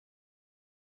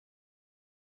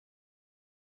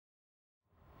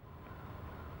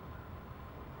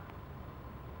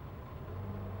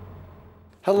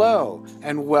Hello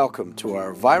and welcome to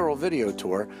our viral video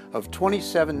tour of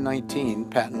 2719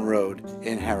 Patton Road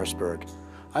in Harrisburg.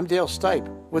 I'm Dale Stipe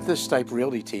with the Stipe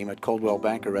Realty team at Coldwell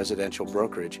Banker Residential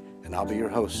Brokerage, and I'll be your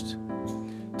host.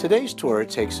 Today's tour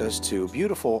takes us to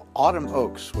beautiful Autumn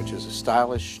Oaks, which is a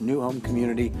stylish new home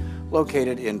community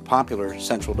located in popular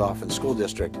Central Dauphin School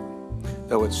District.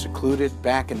 Though it's secluded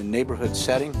back in a neighborhood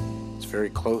setting, it's very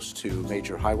close to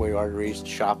major highway arteries,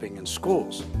 shopping, and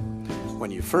schools. When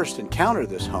you first encounter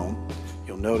this home,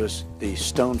 you'll notice the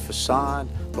stone facade,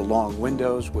 the long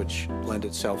windows, which lend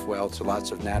itself well to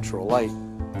lots of natural light,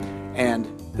 and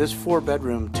this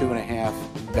 4-bedroom,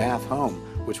 2.5-bath home,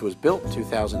 which was built in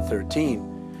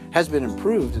 2013, has been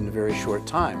improved in a very short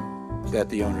time that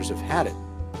the owners have had it.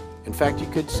 In fact, you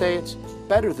could say it's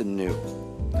better than new.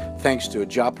 Thanks to a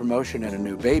job promotion and a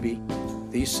new baby,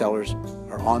 these sellers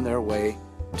are on their way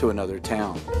to another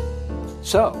town.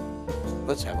 So,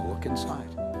 let's have a look inside.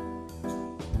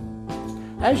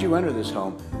 As you enter this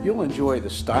home, you'll enjoy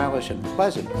the stylish and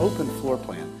pleasant open floor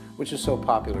plan, which is so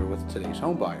popular with today's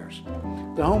home buyers.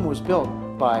 The home was built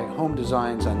by Home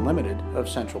Designs Unlimited of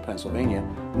Central Pennsylvania,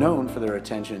 known for their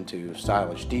attention to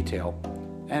stylish detail,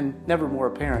 and never more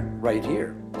apparent right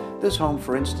here. This home,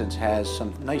 for instance, has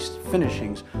some nice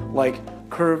finishings like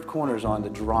curved corners on the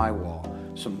drywall,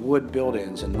 some wood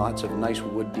build-ins and lots of nice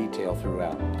wood detail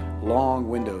throughout, long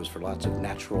windows for lots of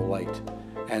natural light.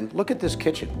 And look at this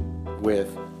kitchen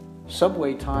with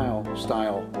subway tile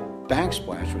style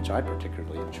backsplash, which I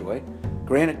particularly enjoy,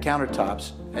 granite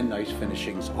countertops, and nice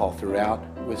finishings all throughout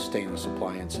with stainless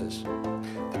appliances.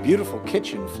 The beautiful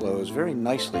kitchen flows very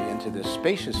nicely into this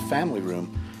spacious family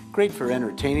room, great for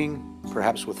entertaining,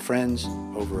 perhaps with friends,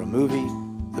 over a movie,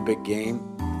 the big game,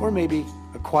 or maybe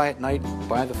a quiet night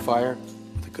by the fire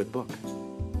with a good book.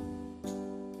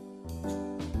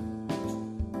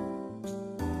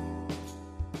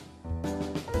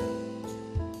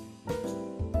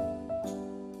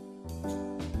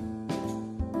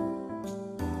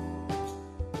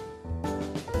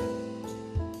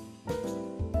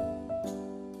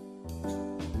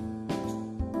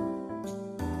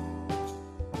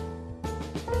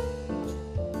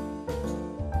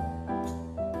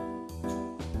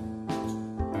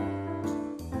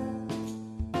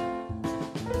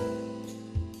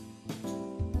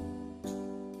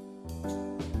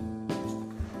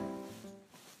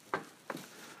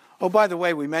 Oh, by the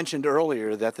way, we mentioned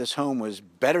earlier that this home was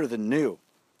better than new.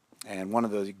 And one of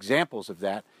the examples of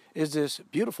that is this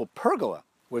beautiful pergola,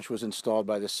 which was installed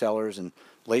by the sellers and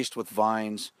laced with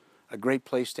vines, a great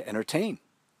place to entertain.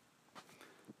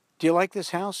 Do you like this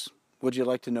house? Would you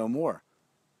like to know more?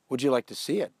 Would you like to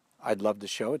see it? I'd love to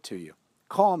show it to you.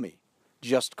 Call me.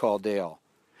 Just call Dale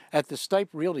at the Stipe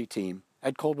Realty team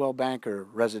at Coldwell Banker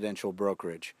Residential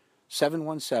Brokerage,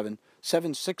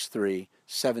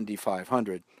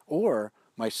 717-763-7500, or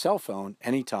my cell phone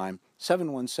anytime,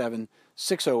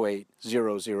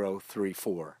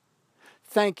 717-608-0034.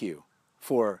 Thank you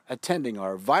for attending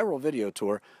our viral video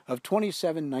tour of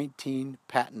 2719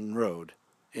 Patton Road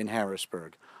in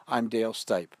Harrisburg. I'm Dale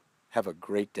Stipe. Have a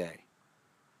great day.